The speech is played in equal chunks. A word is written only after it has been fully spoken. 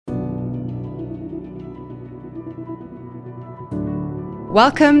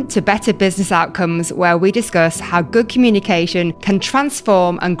Welcome to Better Business Outcomes, where we discuss how good communication can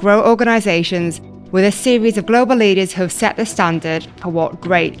transform and grow organisations with a series of global leaders who have set the standard for what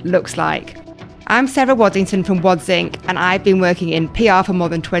great looks like. I'm Sarah Waddington from Wads Inc, and I've been working in PR for more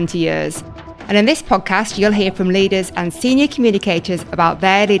than 20 years. And in this podcast, you'll hear from leaders and senior communicators about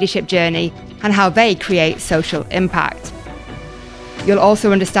their leadership journey and how they create social impact. You'll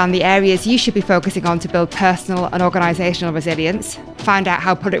also understand the areas you should be focusing on to build personal and organisational resilience, find out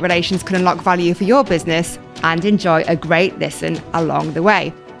how public relations can unlock value for your business, and enjoy a great listen along the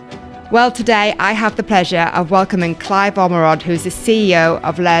way. Well, today I have the pleasure of welcoming Clive Ormerod, who's the CEO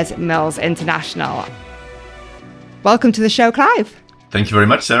of Les Mills International. Welcome to the show, Clive. Thank you very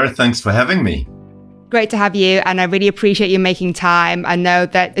much, Sarah. Thanks for having me. Great to have you, and I really appreciate you making time. I know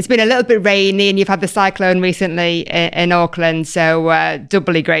that it's been a little bit rainy and you've had the cyclone recently in Auckland, so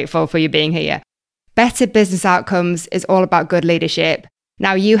doubly grateful for you being here. Better Business Outcomes is all about good leadership.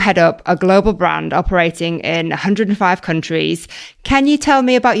 Now, you head up a global brand operating in 105 countries. Can you tell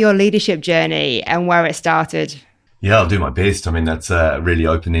me about your leadership journey and where it started? Yeah, I'll do my best. I mean, that's a really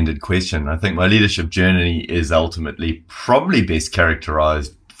open-ended question. I think my leadership journey is ultimately probably best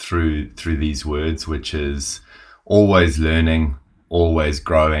characterized through these words, which is always learning, always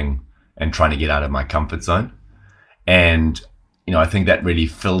growing, and trying to get out of my comfort zone. And, I think that really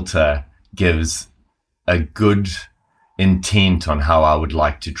filter gives a good intent on how I would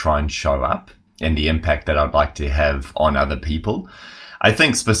like to try and show up and the impact that I'd like to have on other people. I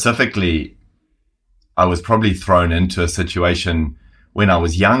think specifically, I was probably thrown into a situation when I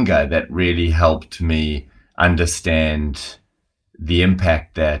was younger that really helped me understand the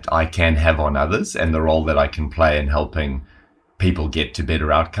impact that I can have on others and the role that I can play in helping people get to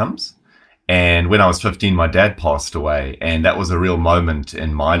better outcomes. And when I was 15, my dad passed away. And that was a real moment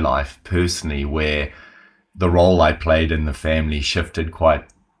in my life personally where the role I played in the family shifted quite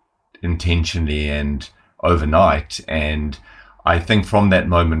intentionally and overnight. And I think from that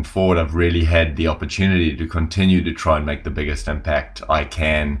moment forward, I've really had the opportunity to continue to try and make the biggest impact I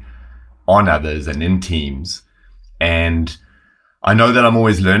can on others and in teams. And I know that I'm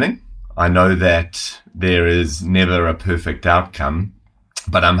always learning. I know that there is never a perfect outcome,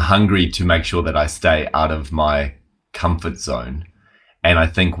 but I'm hungry to make sure that I stay out of my comfort zone. And I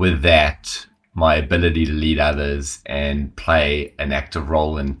think with that, my ability to lead others and play an active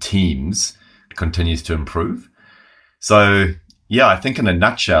role in teams continues to improve. So, yeah, I think in a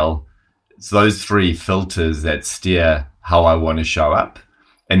nutshell, it's those three filters that steer how I want to show up.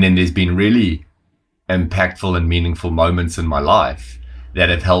 And then there's been really impactful and meaningful moments in my life that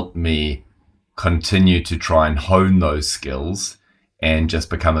have helped me continue to try and hone those skills and just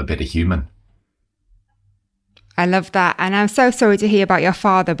become a better human. I love that. And I'm so sorry to hear about your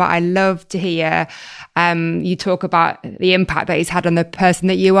father, but I love to hear you talk about the impact that he's had on the person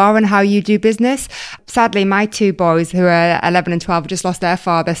that you are and how you do business. Sadly, my two boys who are 11 and 12 just lost their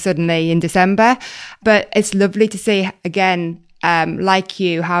father suddenly in December. But it's lovely to see again, like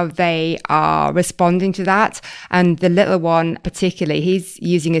you, how they are responding to that. And the little one particularly, he's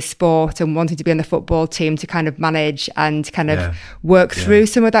using his sport and wanting to be on the football team to kind of manage and kind of work through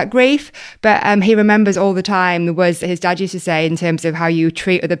some of that grief. But he remembers all the time the words that his dad used to say in terms of how you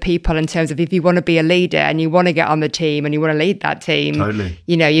treat other people, in terms of if you want to be a leader and you want to get on the team and you want to lead that team, totally.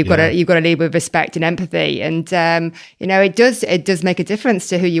 You've got to lead with respect and empathy. And it does make a difference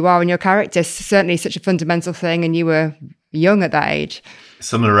to who you are and your character. Certainly such a fundamental thing, and you were young at that age.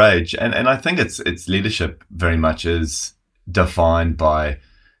 Similar age. And I think it's leadership very much is defined by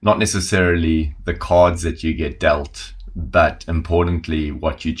not necessarily the cards that you get dealt, but importantly,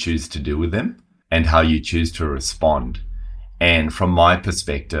 what you choose to do with them and how you choose to respond. And from my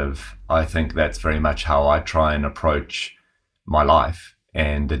perspective, I think that's very much how I try and approach my life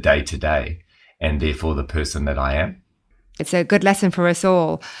and the day to day, and therefore the person that I am. It's a good lesson for us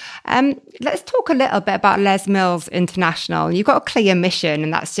all. Let's talk a little bit about Les Mills International. You've got a clear mission,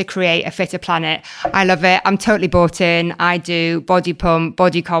 and that's to create a fitter planet. I love it. I'm totally bought in. I do body pump,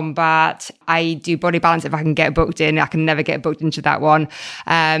 body combat. I do body balance if I can get booked in. I can never get booked into that one.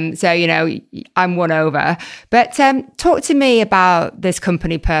 I'm won over. But talk to me about this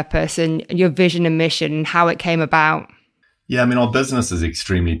company purpose and your vision and mission and how it came about. Yeah, I mean, our business is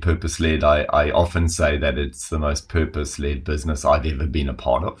extremely purpose-led. I often say that it's the most purpose-led business I've ever been a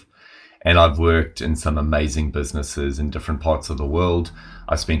part of. And I've worked in some amazing businesses in different parts of the world.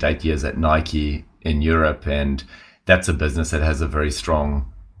 I spent 8 years at Nike in Europe, and that's a business that has a very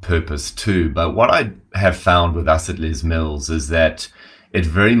strong purpose too. But what I have found with us at Les Mills is that it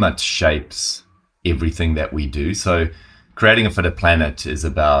very much shapes everything that we do. So creating a fitter planet is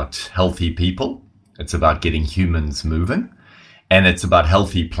about healthy people. It's about getting humans moving. And it's about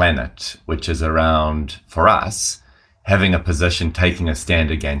Healthy Planet, which is around, for us, having a position, taking a stand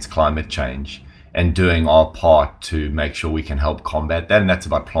against climate change and doing our part to make sure we can help combat that. And that's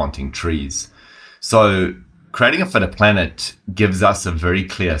about planting trees. So creating a fitter planet gives us a very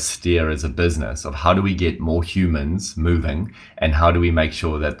clear steer as a business of how do we get more humans moving and how do we make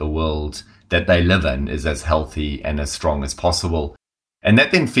sure that the world that they live in is as healthy and as strong as possible. And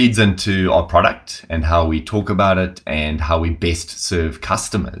that then feeds into our product and how we talk about it and how we best serve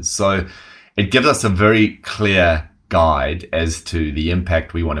customers. So it gives us a very clear guide as to the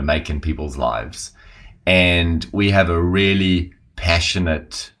impact we want to make in people's lives. And we have a really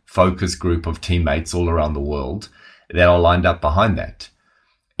passionate focus group of teammates all around the world that are lined up behind that.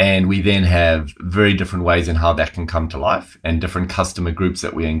 And we then have very different ways in how that can come to life and different customer groups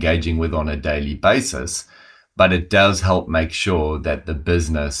that we're engaging with on a daily basis. But it does help make sure that the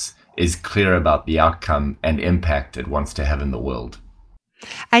business is clear about the outcome and impact it wants to have in the world.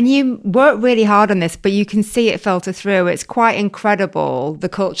 And you work really hard on this, but you can see it filter through. It's quite incredible, the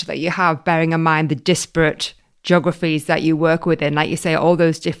culture that you have, bearing in mind the disparate geographies that you work within. Like you say, all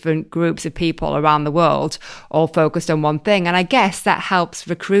those different groups of people around the world, all focused on one thing. And I guess that helps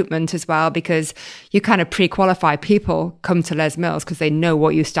recruitment as well, because you kind of pre-qualify people come to Les Mills because they know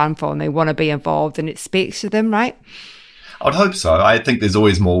what you stand for and they want to be involved and it speaks to them, right? I'd hope so. I think there's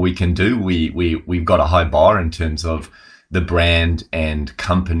always more we can do. We've got a high bar in terms of the brand and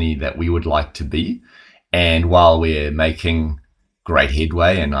company that we would like to be. And while we're making great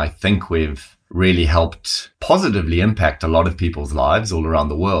headway, and I think we've really helped positively impact a lot of people's lives all around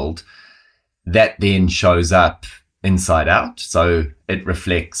the world, that then shows up inside out. So it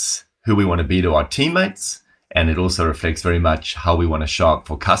reflects who we want to be to our teammates, and it also reflects very much how we want to show up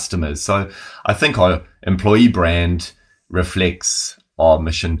for customers. So I think our employee brand reflects our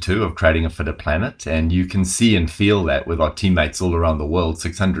mission too of creating a fitter planet. And you can see and feel that with our teammates all around the world,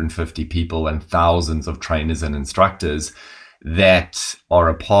 650 people and thousands of trainers and instructors that are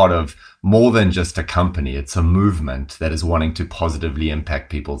a part of more than just a company. It's a movement that is wanting to positively impact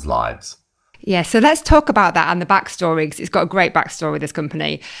people's lives. Yeah, so let's talk about that and the backstory, because it's got a great backstory, this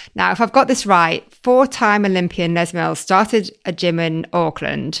company. Now, if I've got this right, 4-time Olympian Les Mills started a gym in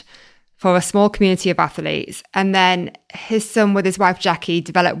Auckland for a small community of athletes. And then his son with his wife, Jackie,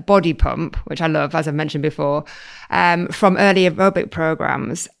 developed Body Pump, which I love, as I mentioned before, from early aerobic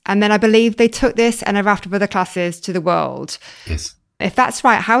programs. And then I believe they took this and are after other classes to the world. Yes. If that's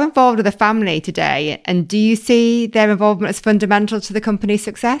right, how involved are the family today? And do you see their involvement as fundamental to the company's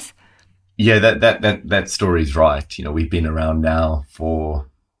success? Yeah, that story is right. You know, we've been around now for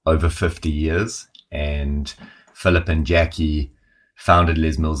over 50 years, and Philip and Jackie founded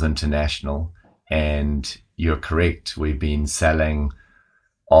Les Mills International. And you're correct, we've been selling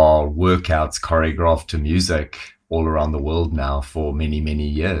our workouts choreographed to music all around the world now for many, many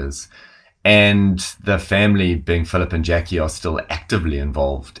years. And the family, being Philip and Jackie, are still actively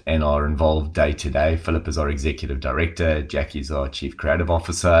involved and are involved day to day. Philip is our executive director, Jackie's our chief creative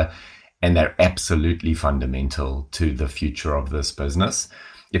officer, and they're absolutely fundamental to the future of this business.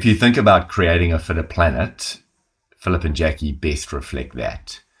 If you think about creating a fitter planet, Philip and Jackie best reflect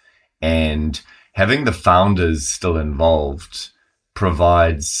that. And having the founders still involved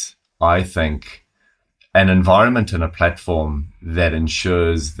provides, I think, an environment and a platform that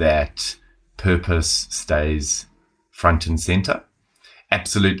ensures that purpose stays front and center.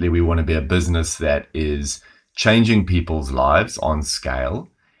 Absolutely, we want to be a business that is changing people's lives on scale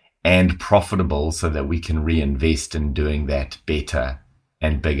and profitable so that we can reinvest in doing that better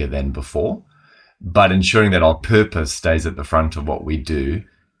and bigger than before. But ensuring that our purpose stays at the front of what we do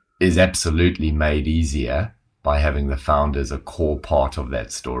is absolutely made easier by having the founders a core part of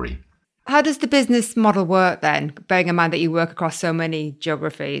that story. How does the business model work then, bearing in mind that you work across so many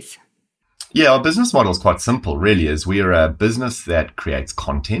geographies? Yeah, our business model is quite simple, really, is we are a business that creates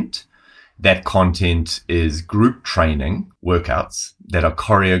content. That content is group training workouts that are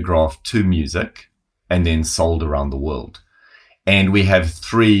choreographed to music and then sold around the world. And we have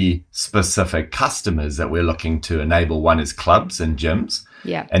 3 specific customers that we're looking to enable. One is clubs and gyms.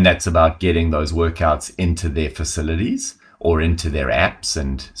 Yeah. And that's about getting those workouts into their facilities or into their apps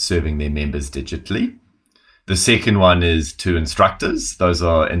and serving their members digitally. The second one is to instructors. Those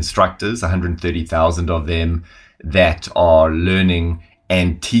are instructors, 130,000 of them, that are learning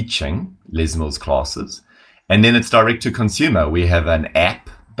and teaching Les Mills classes. And then it's direct to consumer. We have an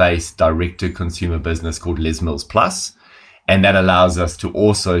app-based direct to consumer business called Les Mills Plus. And that allows us to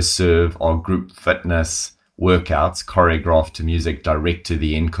also serve our group fitness workouts choreographed to music direct to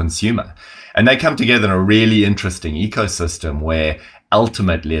the end consumer. And they come together in a really interesting ecosystem where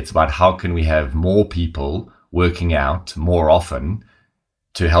ultimately it's about how can we have more people working out more often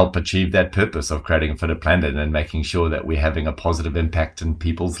to help achieve that purpose of creating a fitter planet and making sure that we're having a positive impact in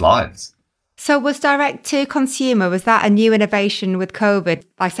people's lives. So was direct to consumer, was that a new innovation with COVID?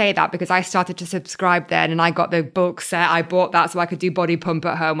 I say that because I started to subscribe then and I got the book set. I bought that so I could do Body Pump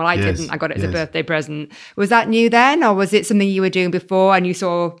at home. Well, I didn't. I got it as a birthday present. Was that new then, or was it something you were doing before and you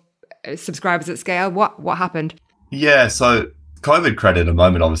saw subscribers at scale? What happened? Yeah, so COVID created a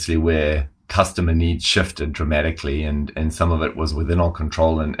moment, obviously, where customer needs shifted dramatically and some of it was within our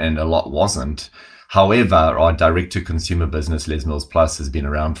control and a lot wasn't. However, our direct-to-consumer business, Les Mills Plus, has been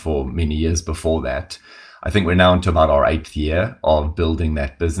around for many years before that. I think we're now into about our 8th year of building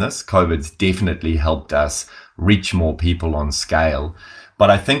that business. COVID's definitely helped us reach more people on scale. But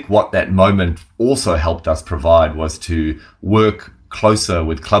I think what that moment also helped us provide was to work closer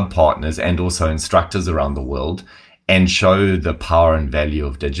with club partners and also instructors around the world and show the power and value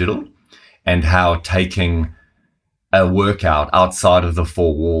of digital and how taking a workout outside of the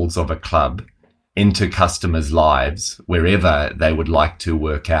four walls of a club into customers' lives, wherever they would like to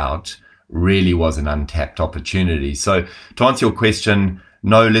work out, really was an untapped opportunity. So to answer your question,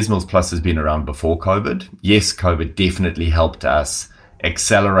 no, Les Mills Plus has been around before COVID. Yes, COVID definitely helped us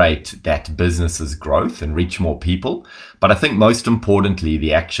accelerate that business's growth and reach more people. But I think most importantly,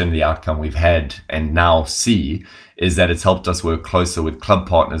 the outcome we've had and now see is that it's helped us work closer with club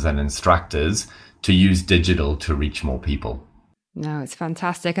partners and instructors to use digital to reach more people. No, it's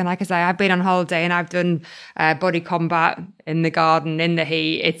fantastic. And like I say, I've been on holiday and I've done body combat in the garden, in the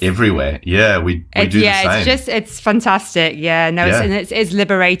heat. It's everywhere. Yeah, we do the same. It's fantastic. Yeah, no, yeah. It's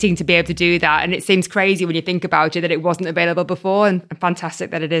liberating to be able to do that. And it seems crazy when you think about it that it wasn't available before, and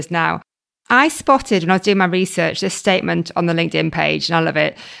fantastic that it is now. I spotted when I was doing my research this statement on the LinkedIn page, and I love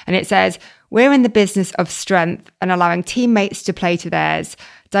it. And it says, "We're in the business of strength and allowing teammates to play to theirs.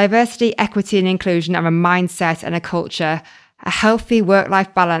 Diversity, equity and inclusion are a mindset and a culture. A healthy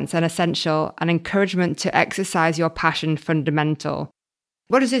work-life balance and essential, and encouragement to exercise your passion fundamental."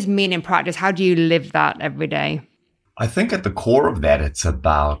 What does this mean in practice? How do you live that every day? I think at the core of that, it's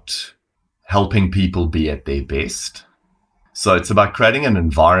about helping people be at their best. So it's about creating an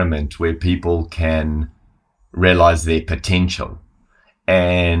environment where people can realize their potential.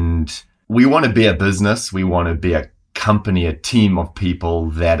 And we want to be a business, we want to be a company, a team of people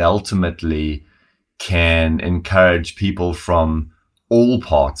that ultimately can encourage people from all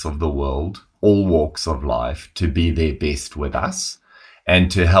parts of the world, all walks of life, to be their best with us and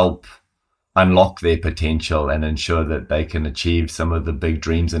to help unlock their potential and ensure that they can achieve some of the big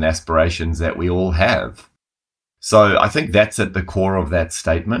dreams and aspirations that we all have. So I think that's at the core of that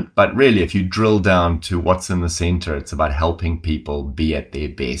statement. But really, if you drill down to what's in the center, it's about helping people be at their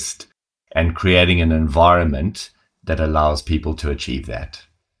best and creating an environment that allows people to achieve that.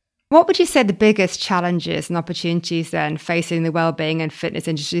 What would you say the biggest challenges and opportunities then facing the wellbeing and fitness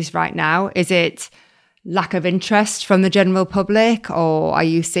industries right now? Is it lack of interest from the general public, or are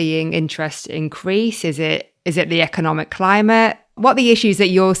you seeing interest increase? Is it the economic climate? What are the issues that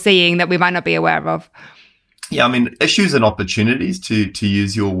you're seeing that we might not be aware of? Yeah, I mean, issues and opportunities, to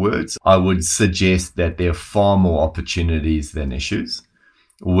use your words. I would suggest that there are far more opportunities than issues.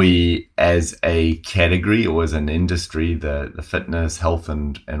 We, as a category or as an industry, the fitness, health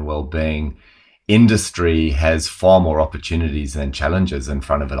and well-being industry has far more opportunities than challenges in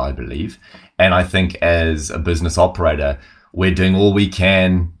front of it, I believe. And I think as a business operator, we're doing all we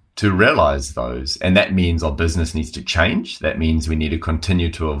can to realize those. And that means our business needs to change. That means we need to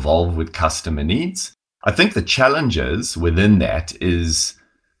continue to evolve with customer needs. I think the challenges within that is,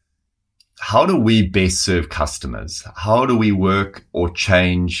 how do we best serve customers? How do we work or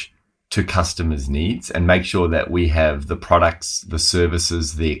change to customers' needs and make sure that we have the products, the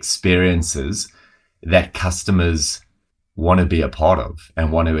services, the experiences that customers want to be a part of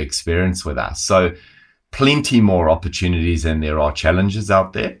and want to experience with us? So plenty more opportunities than there are challenges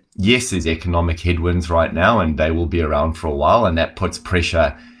out there. Yes, there's economic headwinds right now and they will be around for a while, and that puts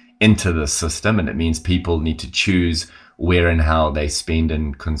pressure into the system, and it means people need to choose where and how they spend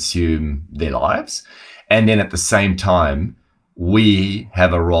and consume their lives. And then at the same time, we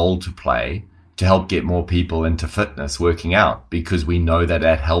have a role to play to help get more people into fitness, working out, because we know that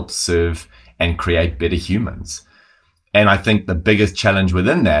that helps serve and create better humans. And I think the biggest challenge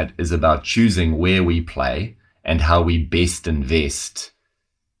within that is about choosing where we play and how we best invest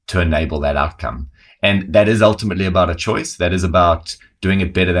to enable that outcome. And that is ultimately about a choice. That is about doing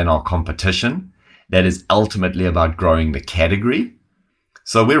it better than our competition. That is ultimately about growing the category.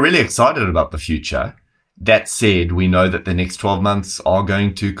 So we're really excited about the future. That said, we know that the next 12 months are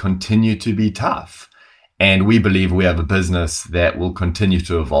going to continue to be tough. And we believe we have a business that will continue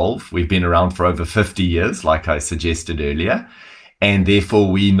to evolve. We've been around for over 50 years, like I suggested earlier. And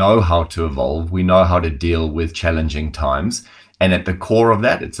therefore, we know how to evolve. We know how to deal with challenging times. And at the core of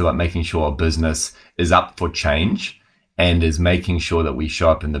that, it's about making sure our business is up for change and is making sure that we show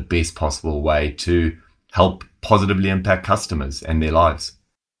up in the best possible way to help positively impact customers and their lives.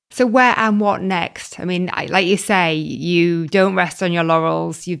 So where and what next? I mean, like you say, you don't rest on your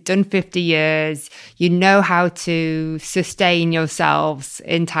laurels. You've done 50 years. You know how to sustain yourselves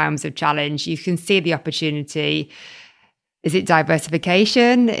in times of challenge. You can see the opportunity. Is it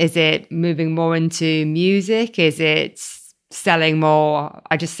diversification? Is it moving more into music? Is it selling more?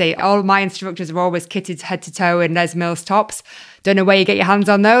 I just say all my instructors are always kitted head to toe in Les Mills tops. Don't know where you get your hands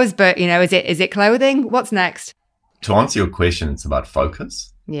on those, but is it clothing? What's next? To answer your question, it's about focus.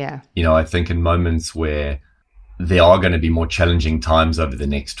 Yeah. I think in moments where there are going to be more challenging times over the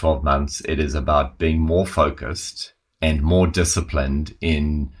next 12 months, it is about being more focused and more disciplined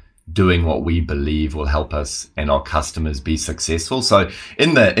in doing what we believe will help us and our customers be successful. So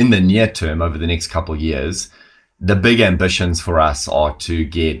in the near term, over the next couple of years, the big ambitions for us are to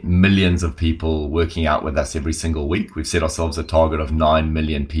get millions of people working out with us every single week. We've set ourselves a target of 9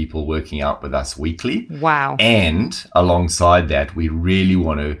 million people working out with us weekly. Wow. And alongside that, we really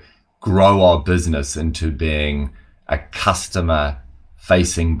want to grow our business into being a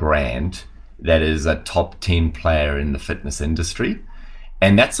customer-facing brand that is a top 10 player in the fitness industry.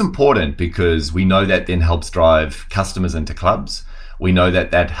 And that's important because we know that then helps drive customers into clubs. We know that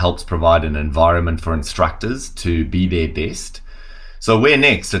that helps provide an environment for instructors to be their best. So where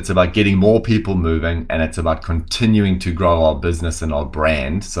next? It's about getting more people moving, and it's about continuing to grow our business and our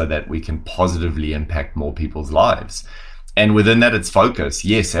brand so that we can positively impact more people's lives. And within that, it's focus.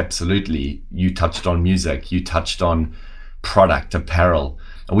 Yes, absolutely. You touched on music. You touched on product, apparel.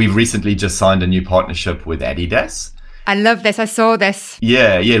 We've recently just signed a new partnership with Adidas. I love this. I saw this.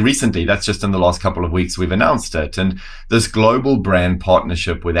 Yeah, recently. That's just in the last couple of weeks we've announced it. And this global brand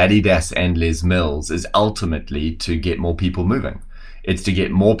partnership with Adidas and Les Mills is ultimately to get more people moving. It's to get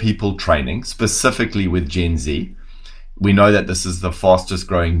more people training, specifically with Gen Z. We know that this is the fastest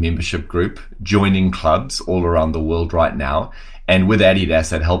growing membership group joining clubs all around the world right now. And with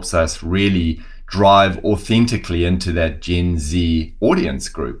Adidas, it helps us really drive authentically into that Gen Z audience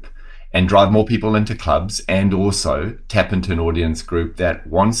group and drive more people into clubs, and also tap into an audience group that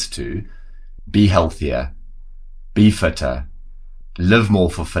wants to be healthier, be fitter, live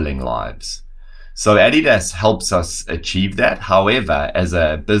more fulfilling lives. So Adidas helps us achieve that. However, as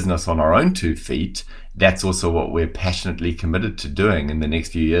a business on our own 2 feet, that's also what we're passionately committed to doing in the next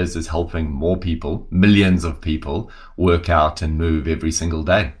few years, is helping more people, millions of people, work out and move every single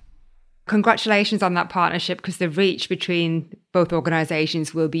day. Congratulations on that partnership, because the reach between both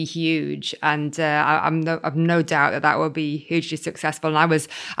organisations will be huge, and I've no doubt that will be hugely successful. And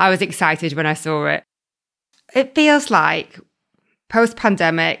I was excited when I saw it. It feels like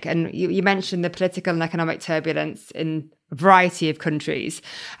post-pandemic, and you mentioned the political and economic turbulence in a variety of countries.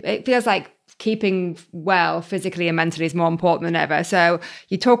 It feels like keeping well physically and mentally is more important than ever. So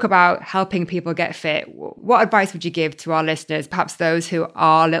you talk about helping people get fit. What advice would you give to our listeners, perhaps those who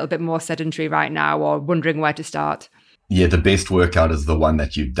are a little bit more sedentary right now or wondering where to start? Yeah, the best workout is the one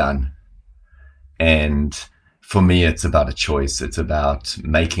that you've done. And for me, it's about a choice. It's about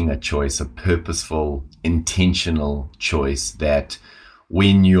making a choice, a purposeful, intentional choice that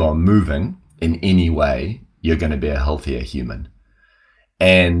when you are moving in any way, you're going to be a healthier human.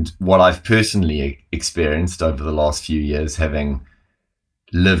 And what I've personally experienced over the last few years, having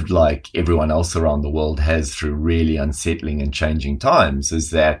lived like everyone else around the world has through really unsettling and changing times, is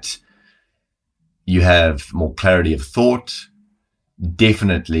that you have more clarity of thought,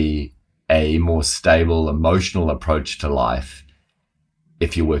 definitely a more stable emotional approach to life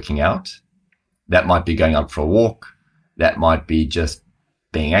if you're working out. That might be going out for a walk. That might be just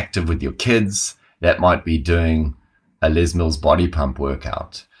being active with your kids. That might be doing a Les Mills body pump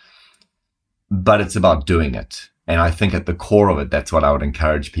workout. But it's about doing it. And I think at the core of it, that's what I would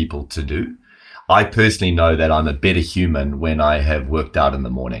encourage people to do. I personally know that I'm a better human when I have worked out in the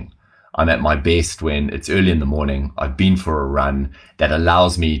morning. I'm at my best when it's early in the morning. I've been for a run. That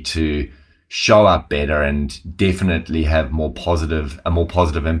allows me to show up better and definitely have a more positive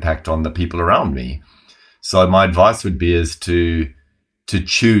impact on the people around me. So my advice would be is to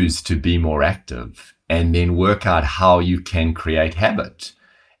choose to be more active, and then work out how you can create habit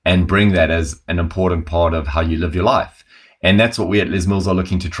and bring that as an important part of how you live your life. And that's what we at Les Mills are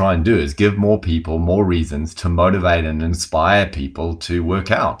looking to try and do, is give more people more reasons to motivate and inspire people to work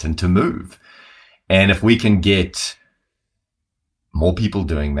out and to move. And if we can get more people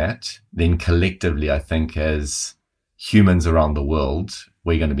doing that, then collectively, I think as humans around the world,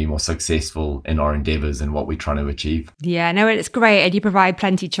 we're going to be more successful in our endeavors and what we're trying to achieve. Yeah, no, it's great. And you provide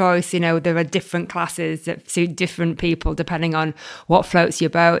plenty choice. You know, there are different classes that suit different people depending on what floats your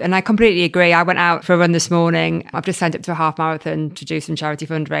boat. And I completely agree. I went out for a run this morning. I've just signed up to a half marathon to do some charity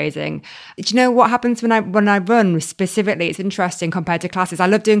fundraising. Do you know what happens when I run specifically? It's interesting compared to classes. I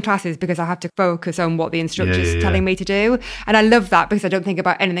love doing classes because I have to focus on what the instructor's telling me to do. And I love that because I don't think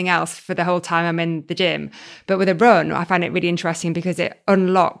about anything else for the whole time I'm in the gym. But with a run, I find it really interesting because it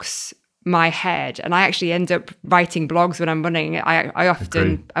unlocks my head, and I actually end up writing blogs when I'm running. I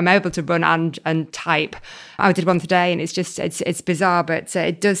often am able to run and type. I did one today, and it's bizarre, but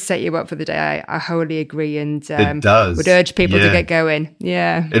it does set you up for the day. I wholly agree, and it does. Would urge people to get going.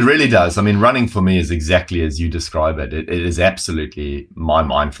 Yeah, it really does. I mean, running for me is exactly as you describe it. It is absolutely my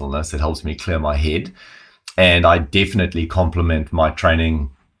mindfulness. It helps me clear my head, and I definitely complement my training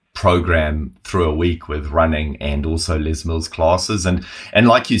program through a week with running and also Les Mills classes. And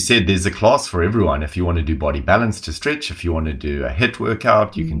like you said, there's a class for everyone. If you want to do body balance to stretch, if you want to do a HIIT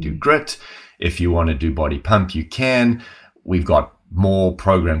workout, you can do grit. If you want to do body pump, you can. We've got more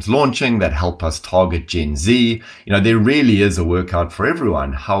programs launching that help us target Gen Z. You know, there really is a workout for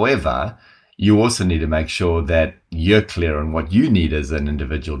everyone. However, you also need to make sure that you're clear on what you need as an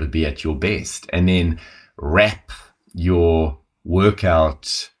individual to be at your best, and then wrap your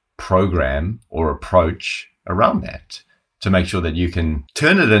workout program or approach around that to make sure that you can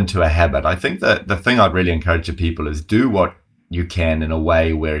turn it into a habit. I think that the thing I'd really encourage to people is do what you can in a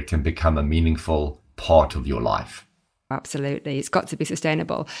way where it can become a meaningful part of your life. Absolutely. It's got to be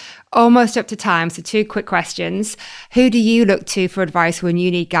sustainable. Almost up to time. So 2 quick questions. Who do you look to for advice when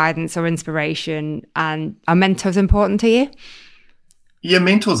you need guidance or inspiration? And are mentors important to you? Yeah,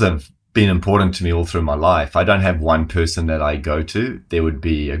 mentors have been important to me all through my life. I don't have one person that I go to. There would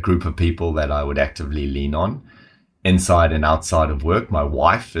be a group of people that I would actively lean on inside and outside of work. My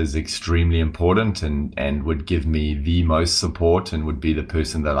wife is extremely important and would give me the most support and would be the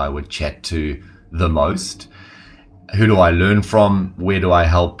person that I would chat to the most. Who do I learn from? Where do I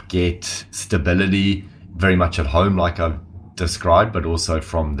help get stability? Very much at home, like I've described, but also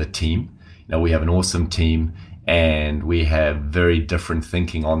from the team. You know, we have an awesome team, and we have very different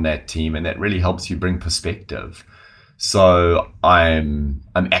thinking on that team, and that really helps you bring perspective. So I'm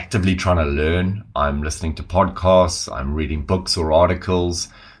actively trying to learn. I'm listening to podcasts. I'm reading books or articles.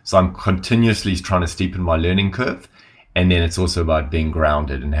 So I'm continuously trying to steepen my learning curve. And then it's also about being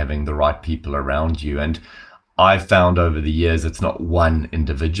grounded and having the right people around you. And I've found over the years, it's not one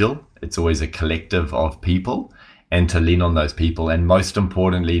individual. It's always a collective of people, and to lean on those people. And most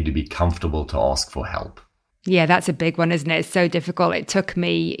importantly, to be comfortable to ask for help. Yeah, that's a big one, isn't it? It's so difficult. It took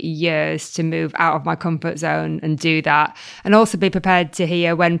me years to move out of my comfort zone and do that. And also be prepared to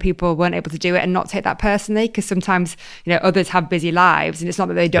hear when people weren't able to do it and not take that personally. Because sometimes, you know, others have busy lives and it's not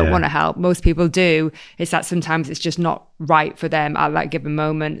that they don't want to help. Most people do. It's that sometimes it's just not right for them at that given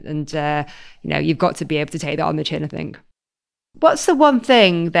moment. And, you know, you've got to be able to take that on the chin, I think. What's the one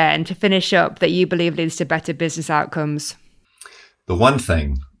thing then to finish up that you believe leads to better business outcomes? The one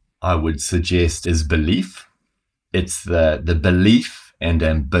thing I would suggest is belief. It's the belief and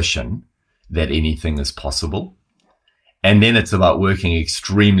ambition that anything is possible. And then it's about working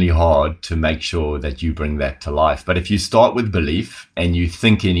extremely hard to make sure that you bring that to life. But if you start with belief and you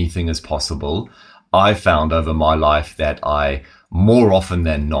think anything is possible, I found over my life that I, more often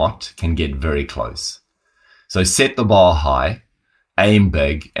than not, can get very close. So set the bar high, aim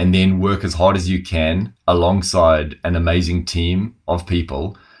big, and then work as hard as you can alongside an amazing team of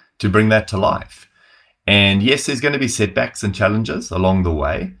people to bring that to life. And yes, there's going to be setbacks and challenges along the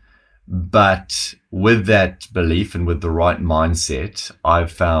way, but with that belief and with the right mindset,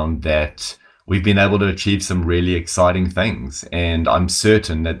 I've found that we've been able to achieve some really exciting things. And I'm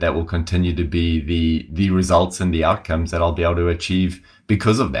certain that that will continue to be the results and the outcomes that I'll be able to achieve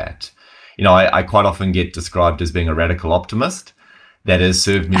because of that. You know, I quite often get described as being a radical optimist. That has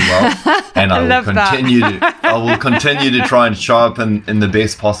served me well, and I will continue to try and show up in the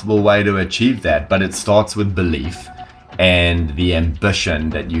best possible way to achieve that. But it starts with belief and the ambition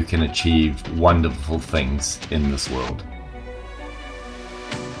that you can achieve wonderful things in this world.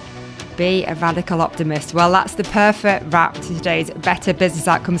 Be a radical optimist. Well, that's the perfect wrap to today's Better Business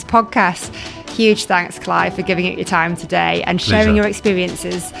Outcomes podcast. Huge thanks, Clive, for giving it your time today and sharing your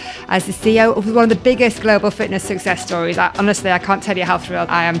experiences as the CEO of one of the biggest global fitness success stories. Honestly, I can't tell you how thrilled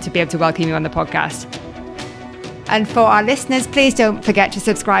I am to be able to welcome you on the podcast. And for our listeners, please don't forget to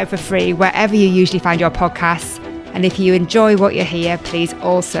subscribe for free wherever you usually find your podcasts. And if you enjoy what you hear, please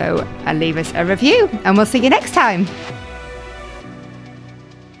also leave us a review. And we'll see you next time.